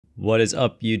What is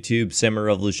up, YouTube?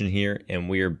 SamuraiRevolution here, and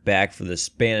we are back for the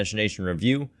Spanish Nation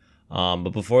review.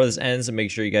 But before this ends, make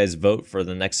sure you guys vote for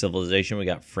the next civilization. We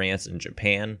got France and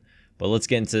Japan. But let's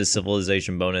get into the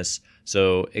civilization bonus.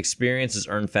 So experience is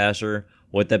earned faster.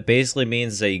 What that basically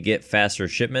means is that you get faster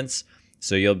shipments.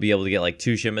 So you'll be able to get like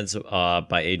 2 shipments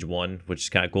by age 1, which is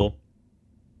kind of cool.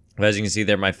 But as you can see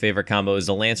there, my favorite combo is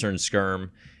the Lancer and Skirm.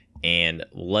 And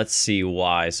let's see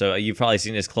why. So you've probably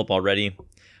seen this clip already.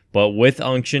 But with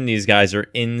Unction, these guys are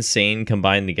insane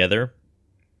combined together.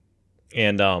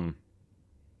 And,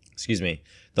 excuse me,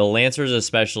 the Lancers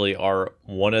especially are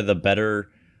one of the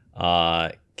better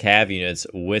cav units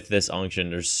with this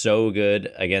Unction. They're so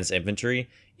good against infantry,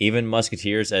 even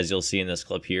Musketeers, as you'll see in this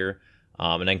clip here.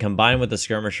 And then combined with the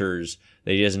Skirmishers,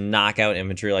 they just knock out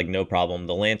infantry like no problem.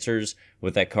 The Lancers,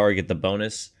 with that card, get the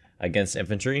bonus against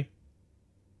infantry.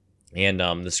 And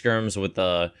the Skirms with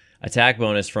the attack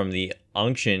bonus from the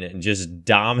Unction just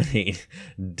dominate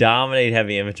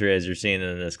heavy infantry, as you're seeing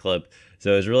in this clip.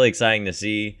 So it's really exciting to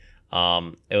see.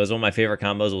 It was one of my favorite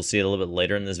combos. We'll see it a little bit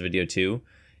later in this video too.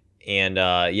 And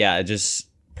yeah, just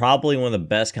probably one of the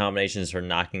best combinations for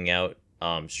knocking out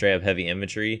straight up heavy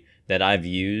infantry that I've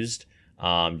used.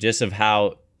 Just of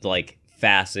how like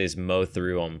fast they just mow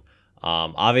through them.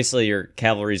 Obviously, your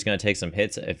cavalry is going to take some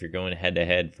hits if you're going head to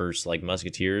head versus like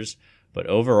Musketeers. But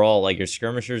overall, like your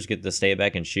Skirmishers get to stay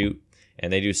back and shoot,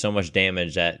 and they do so much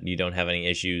damage that you don't have any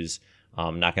issues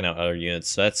knocking out other units.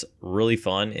 So that's really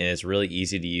fun, and it's really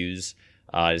easy to use.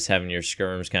 Just having your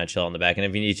Skirms kind of chill on the back, and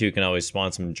if you need to, you can always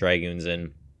spawn some Dragoons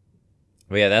in.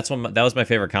 But yeah, that was my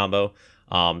favorite combo.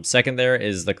 Second there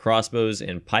is the crossbows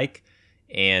and pike,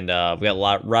 and we got a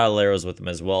lot of arrows with them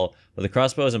as well. But the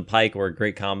crossbows and pike were a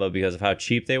great combo because of how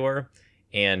cheap they were,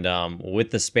 and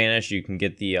with the Spanish, you can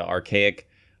get the archaic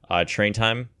train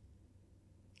time,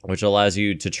 which allows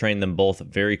you to train them both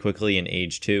very quickly in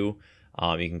age 2.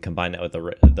 You can combine that with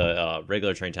the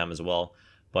regular train time as well.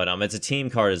 But it's a team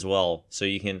card as well, so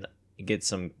you can get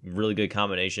some really good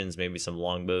combinations, maybe some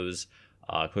longbows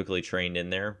quickly trained in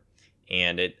there.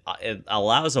 And it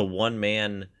allows a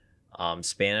one-man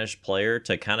Spanish player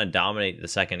to kind of dominate the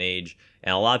second age.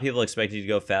 And a lot of people expect you to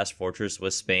go fast fortress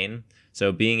with Spain.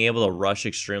 So being able to rush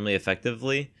extremely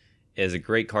effectively is a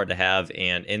great card to have.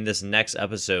 And in this next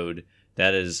episode,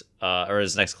 that is, or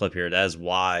this next clip here, that is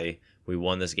why we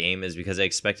won this game, is because they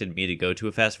expected me to go to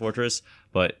a fast fortress,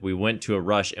 but we went to a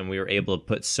rush and we were able to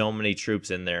put so many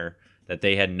troops in there that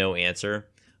they had no answer.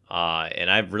 And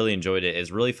I've really enjoyed it.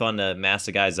 It's really fun to mass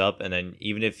the guys up, and then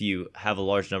even if you have a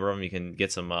large number of them, you can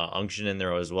get some Unction in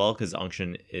there as well, because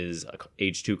Unction is a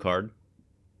age 2 card.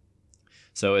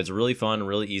 So it's really fun,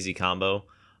 really easy combo.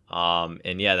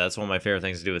 And yeah, that's one of my favorite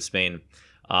things to do with Spain.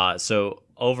 So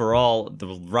overall, the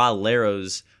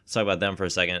Raleiros, let's talk about them for a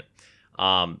second.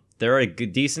 They're a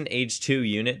decent age 2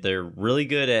 unit. They're really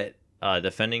good at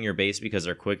defending your base because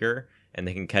they're quicker and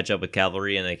they can catch up with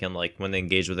cavalry, and they can, like, when they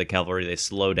engage with the cavalry, they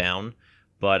slow down.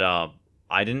 But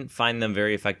I didn't find them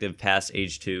very effective past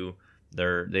age 2.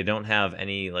 They don't have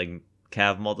any like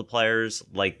cav multipliers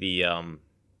like the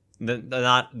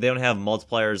they don't have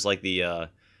multipliers like the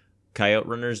Coyote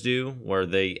Runners do, where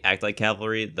they act like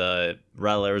cavalry. The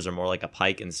Rattlers are more like a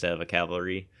pike instead of a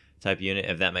cavalry type unit,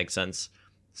 if that makes sense.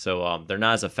 So they're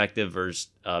not as effective versus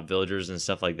villagers and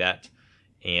stuff like that.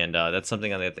 And that's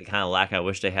something that they kind of lack. I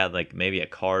wish they had like maybe a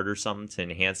card or something to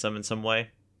enhance them in some way.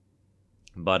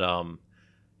 But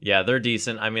yeah, they're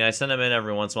decent. I mean, I send them in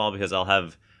every once in a while because I'll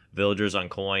have villagers on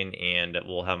coin, and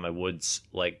we'll have my woods,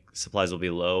 like, supplies will be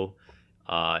low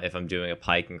if I'm doing a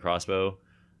pike and crossbow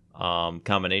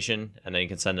combination, and then you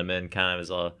can send them in kind of as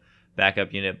a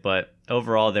backup unit. But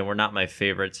overall, they were not my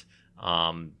favorite.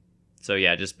 So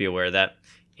yeah, just be aware of that.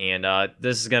 And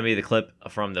this is going to be the clip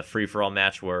from the free-for-all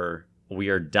match where we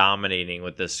are dominating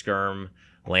with the Skirm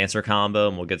Lancer combo,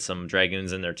 and we'll get some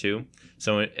Dragoons in there too.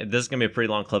 So this is going to be a pretty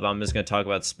long clip. I'm just going to talk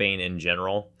about Spain in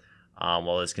general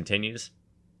while this continues,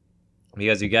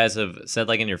 because you guys have said,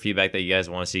 like, in your feedback, that you guys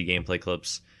want to see gameplay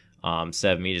clips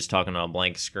instead of me just talking on a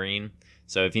blank screen.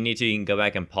 So if you need to, you can go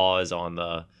back and pause on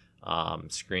the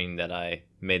screen that I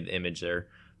made the image there.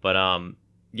 But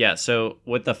yeah, so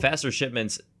with the faster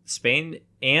shipments, Spain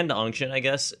and Unction, I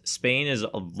guess, Spain is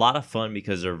a lot of fun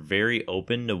because they're very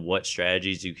open to what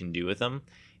strategies you can do with them.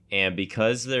 And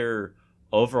because they're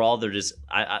overall, they're just,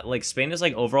 I like, Spain is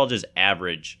like overall just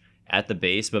average at the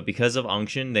base, but because of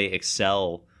Unction, they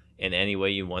excel in any way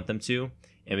you want them to.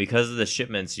 And because of the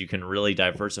shipments, you can really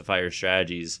diversify your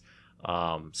strategies.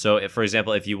 So if, for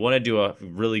example, if you want to do a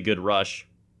really good rush,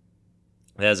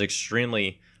 that is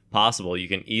extremely possible. You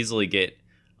can easily get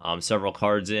several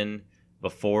cards in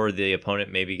before the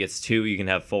opponent maybe gets 2. You can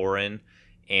have 4 in,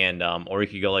 and or you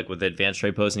could go like with advanced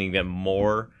trade posts and you can get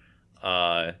more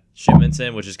shipments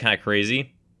in, which is kind of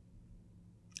crazy.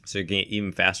 So you can get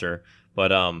even faster.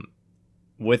 But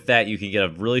with that, you can get a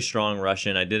really strong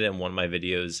Russian. I did it in one of my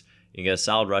videos. You can get a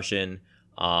solid Russian.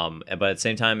 But at the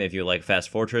same time, if you like Fast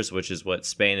Fortress, which is what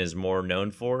Spain is more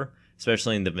known for,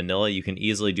 especially in the vanilla, you can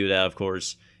easily do that, of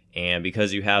course. And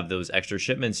because you have those extra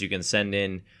shipments, you can send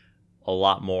in a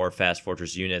lot more Fast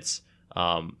Fortress units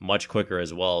much quicker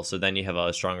as well. So then you have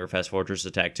a stronger Fast Fortress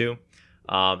attack too.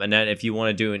 And then if you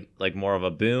want to do like more of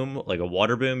a boom, like a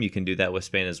water boom, you can do that with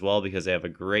Spain as well, because they have a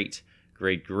great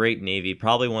navy.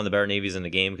 Probably one of the better navies in the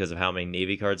game because of how many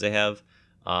navy cards they have.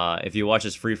 If you watch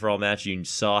this free-for-all match, you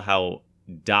saw how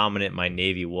dominant my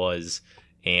navy was.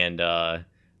 And I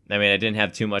mean, I didn't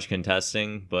have too much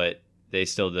contesting, but they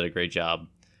still did a great job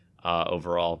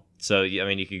overall. So, I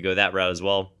mean, you could go that route as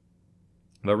well.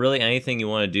 But really, anything you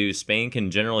want to do, Spain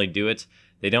can generally do it.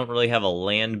 They don't really have a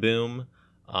land boom.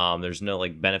 There's no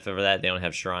like benefit for that. They don't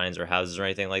have shrines or houses or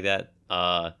anything like that.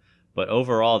 But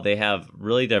overall, they have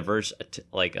really diverse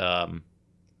like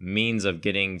means of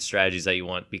getting strategies that you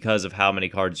want because of how many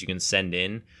cards you can send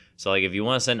in. So like if you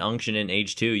want to send Unction in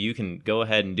Age 2, you can go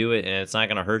ahead and do it, and it's not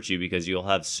going to hurt you because you'll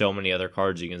have so many other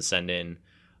cards you can send in.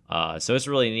 So it's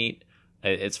really neat.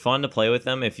 It's fun to play with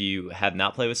them. If you have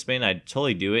not played with Spain, I'd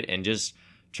totally do it and just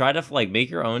try to like make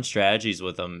your own strategies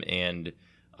with them and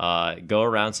go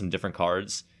around some different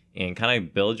cards and kind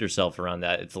of build yourself around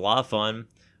that. It's a lot of fun,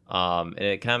 and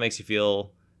it kind of makes you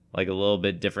feel like a little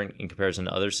bit different in comparison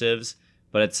to other civs.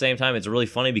 But at the same time, it's really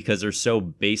funny because they're so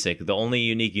basic. The only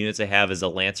unique units they have is a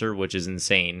Lancer, which is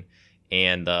insane,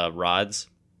 and rods.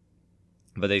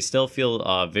 But they still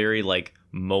feel very like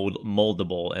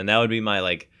moldable, and that would be my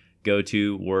like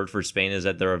go-to word for Spain, is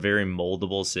that they're a very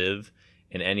moldable civ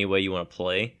in any way you want to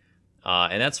play.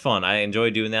 And that's fun. I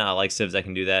enjoy doing that. I like civs that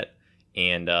can do that,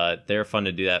 and they're fun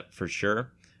to do that for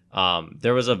sure.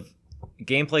 There was a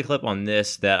gameplay clip on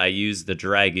this that I used the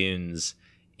Dragoons,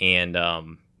 and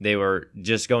they were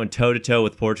just going toe-to-toe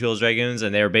with Portugal's Dragoons,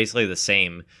 and they were basically the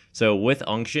same. So with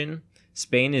Unction,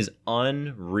 Spain is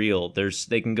unreal.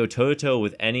 They can go toe-to-toe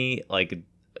with any like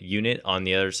unit on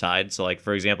the other side. So like,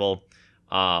 for example,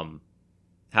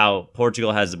 how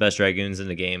Portugal has the best Dragoons in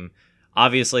the game.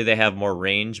 Obviously, they have more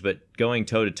range, but going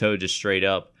toe-to-toe just straight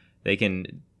up, they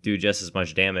can do just as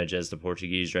much damage as the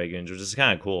Portuguese Dragoons, which is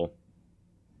kind of cool.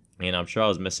 And I'm sure I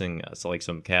was missing like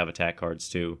some cav attack cards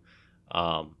too.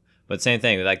 But same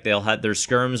thing, like they'll have their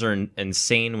skirms are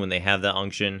insane when they have that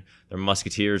Unction. Their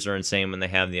musketeers are insane when they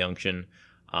have the Unction.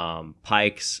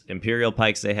 Pikes, Imperial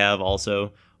pikes they have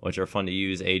also, which are fun to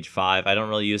use. Age 5. I don't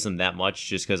really use them that much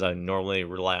just because I normally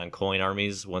rely on coin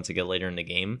armies once I get later in the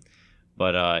game.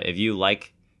 But if you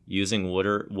like using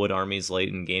wood armies late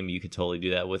in the game, you could totally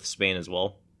do that with Spain as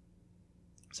well.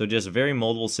 So just a very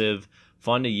moldable civ,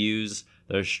 fun to use.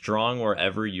 They're strong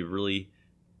wherever you really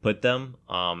put them.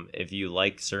 If you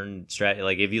like certain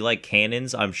like if you like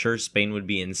cannons, I'm sure Spain would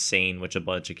be insane with a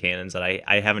bunch of cannons. That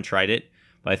I haven't tried it,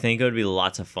 but I think it would be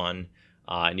lots of fun,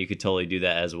 and you could totally do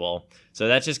that as well. So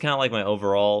that's just kind of like my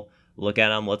overall look at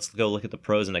them. Let's go look at the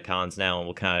pros and the cons now, and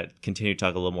we'll kind of continue to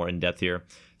talk a little more in depth here.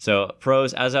 So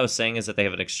pros, as I was saying, is that they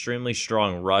have an extremely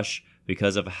strong rush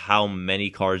because of how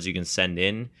many cards you can send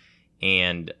in,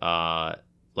 and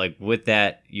like with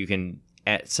that, you can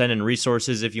send in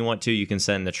resources if you want to. You can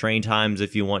send the train times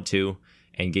if you want to,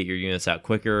 and get your units out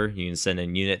quicker. You can send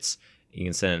in units. You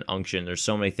can send in Unction. There's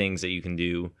so many things that you can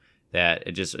do that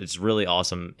it's really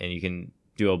awesome, and you can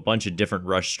do a bunch of different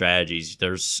rush strategies.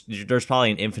 There's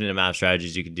probably an infinite amount of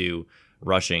strategies you could do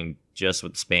rushing just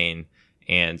with Spain.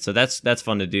 And so that's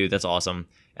fun to do. That's awesome.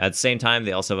 At the same time,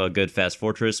 they also have a good Fast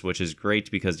Fortress, which is great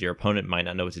because your opponent might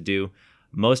not know what to do.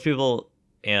 Most people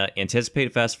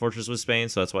anticipate Fast Fortress with Spain,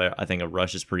 so that's why I think a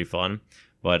rush is pretty fun.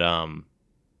 But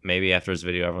maybe after this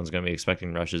video, everyone's going to be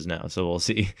expecting rushes now, so we'll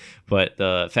see. But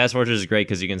the Fast Fortress is great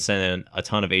because you can send in a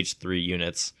ton of H3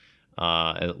 units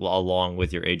along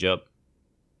with your age up.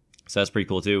 So that's pretty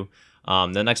cool too.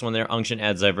 The next one there, Unction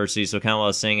adds diversity. So kind of what I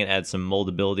was saying, it adds some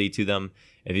moldability to them.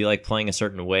 If you like playing a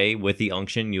certain way with the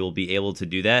Unction, you'll be able to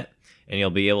do that, and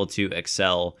you'll be able to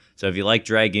excel. So if you like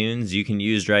Dragoons, you can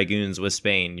use Dragoons with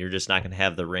Spain. You're just not going to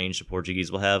have the range the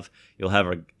Portuguese will have. You'll have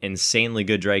an insanely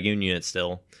good Dragoon unit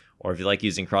still. Or if you like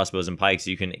using crossbows and pikes,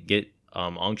 you can get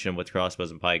Unction with crossbows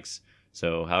and pikes.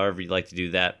 So however you'd like to do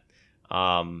that.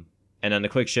 And then the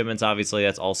quick shipments, obviously,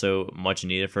 that's also much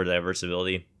needed for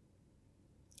diversibility.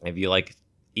 If you like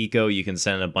eco, you can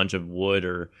send a bunch of wood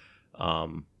or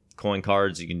coin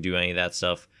cards. You can do any of that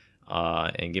stuff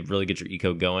and really get your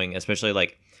eco going. Especially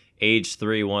like Age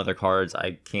 3, one of their cards,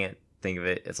 I can't think of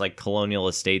it. It's like colonial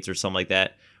estates or something like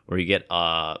that, where you get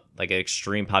like an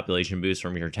extreme population boost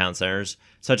from your town centers.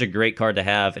 Such a great card to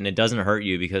have, and it doesn't hurt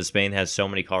you because Spain has so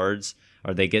many cards,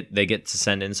 or they get to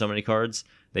send in so many cards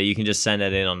that you can just send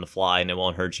it in on the fly and it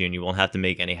won't hurt you, and you won't have to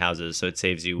make any houses. So it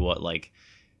saves you like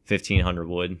 1,500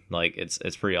 wood. Like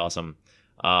it's pretty awesome.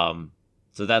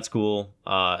 So that's cool.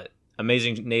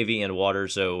 Amazing navy and water.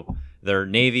 So their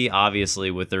navy, obviously,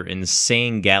 with their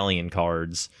insane galleon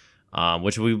cards,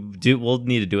 which we'll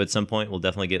need to do at some point. We'll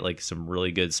definitely get like some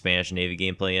really good Spanish navy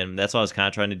gameplay in. That's what I was kind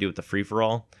of trying to do with the free for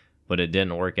all, but it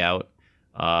didn't work out.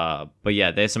 But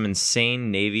yeah, they have some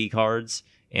insane navy cards,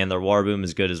 and their war boom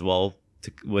is good as well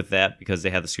with that because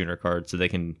they have the schooner card, so they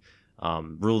can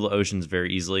rule the oceans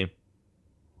very easily.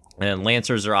 And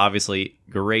Lancers are obviously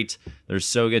great. They're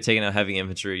so good taking out heavy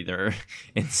infantry. They're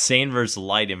insane versus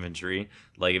light infantry.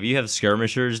 Like, if you have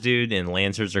skirmishers, dude, and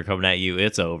Lancers are coming at you,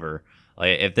 it's over.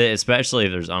 Like, especially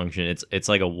if there's unction, it's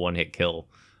like a one-hit kill.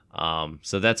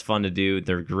 So that's fun to do.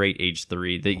 They're great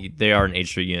H3. They are an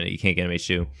H3 unit. You can't get them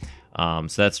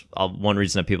H2. So that's one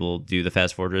reason that people do the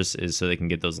Fast Fortress, is so they can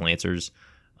get those Lancers.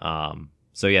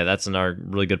 So yeah, that's another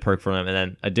really good perk for them. And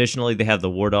then additionally, they have the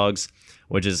War Dogs,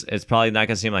 which is, it's probably not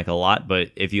going to seem like a lot,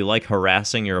 but if you like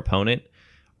harassing your opponent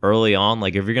early on,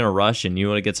 like if you're going to rush and you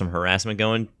want to get some harassment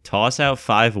going, toss out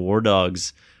 5 War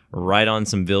Dogs right on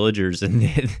some villagers, and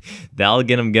that'll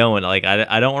get them going. Like,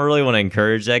 I don't really want to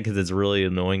encourage that because it's really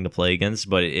annoying to play against,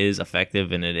 but it is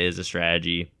effective and it is a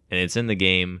strategy and it's in the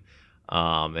game.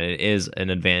 And it is an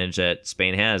advantage that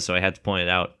Spain has, so I had to point it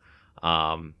out.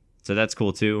 So that's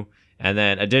cool too. And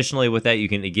then additionally with that, you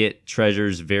can get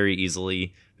treasures very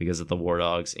easily because of the War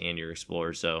Dogs and your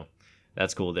Explorers. So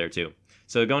that's cool there too.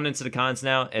 So going into the cons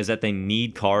now is that they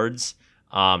need cards,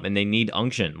 and they need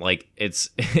unction. Like,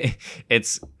 it's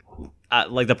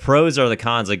like the pros are the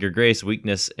cons. Like, your greatest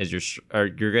weakness is your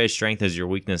greatest strength is your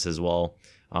weakness as well.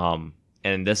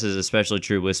 And this is especially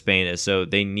true with Spain, is so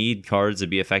they need cards to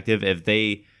be effective. If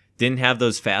they didn't have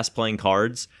those fast playing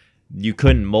cards, you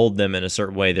couldn't mold them in a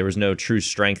certain way. There was no true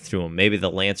strength to them. Maybe the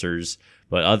Lancers,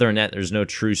 but other than that, there's no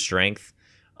true strength.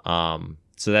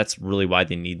 So that's really why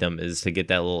they need them, is to get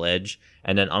that little edge.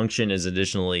 And then unction is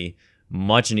additionally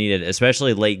much needed,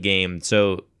 especially late game.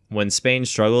 So when Spain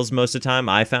struggles most of the time,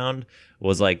 I found,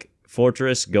 was like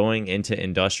Fortress going into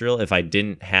Industrial if I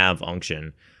didn't have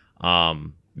unction.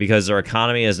 Because their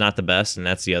economy is not the best, and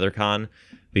that's the other con.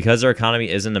 Because their economy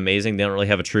isn't amazing, they don't really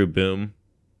have a true boom.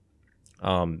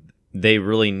 They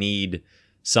really need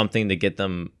something to get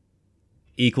them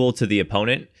equal to the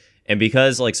opponent. And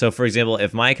because, like, so for example,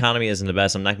 if my economy isn't the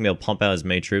best, I'm not gonna be able to pump out as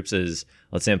many troops as,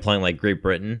 let's say I'm playing like Great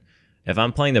Britain. If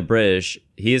I'm playing the British,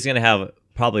 he is gonna have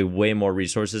probably way more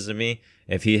resources than me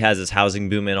if he has his housing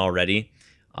boom in already.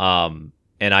 And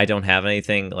I don't have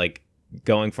anything like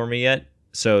going for me yet.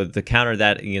 So to counter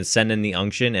that, you can send in the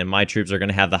unction, and my troops are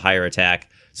gonna have the higher attack,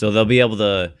 so they'll be able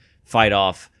to fight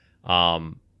off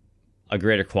a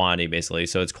greater quantity, basically.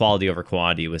 So it's quality over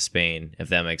quantity with Spain, if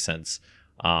that makes sense.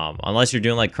 Unless you're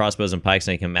doing like crossbows and pikes,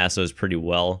 and you can mass those pretty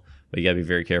well, but you gotta be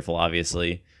very careful,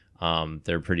 obviously.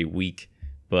 They're pretty weak,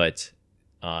 but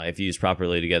if used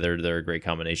properly together, they're a great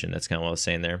combination. That's kind of what I was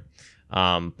saying there.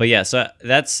 But yeah, so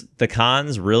that's the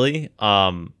cons, really.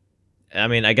 I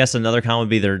mean, I guess another con would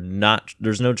be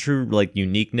there's no true like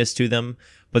uniqueness to them,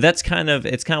 but it's kind of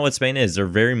what Spain is. They're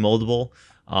very moldable.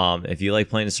 If you like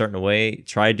playing a certain way,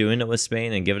 try doing it with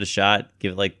Spain and give it a shot.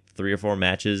 Give it like 3 or 4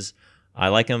 matches. I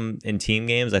like them in team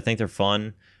games. I think they're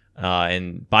fun.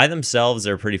 And by themselves,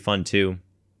 they're pretty fun too.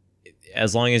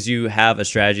 As long as you have a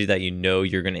strategy that you know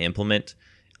you're going to implement,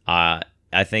 I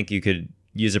think you could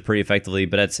use it pretty effectively.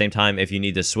 But at the same time, if you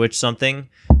need to switch something,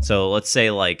 so let's say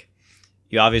like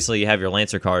you have your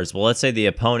Lancer cards. Well, let's say the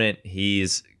opponent,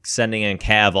 he's sending in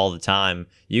cav all the time.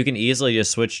 You can easily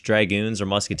just switch Dragoons or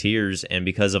Musketeers, and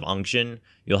because of unction,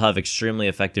 you'll have extremely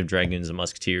effective Dragoons and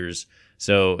Musketeers.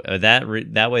 So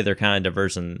that way they're kind of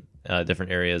diverse in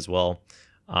different areas as well.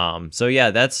 So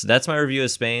yeah, that's my review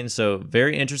of Spain. So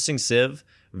very interesting civ,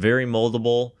 very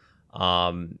moldable,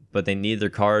 but they need their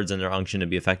cards and their unction to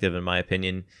be effective, in my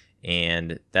opinion.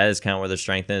 And that is kind of where their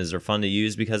strength is. They're fun to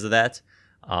use because of that.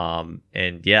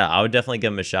 And yeah, I would definitely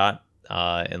give them a shot.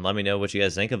 And let me know what you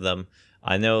guys think of them.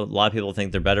 I know a lot of people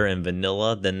think they're better in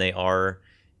vanilla than they are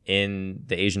in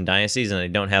the Asian dynasties, and they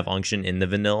don't have unction in the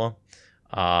vanilla.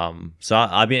 So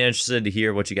I'll be interested to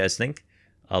hear what you guys think.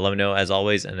 Let me know as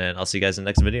always, and then I'll see you guys in the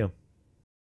next video.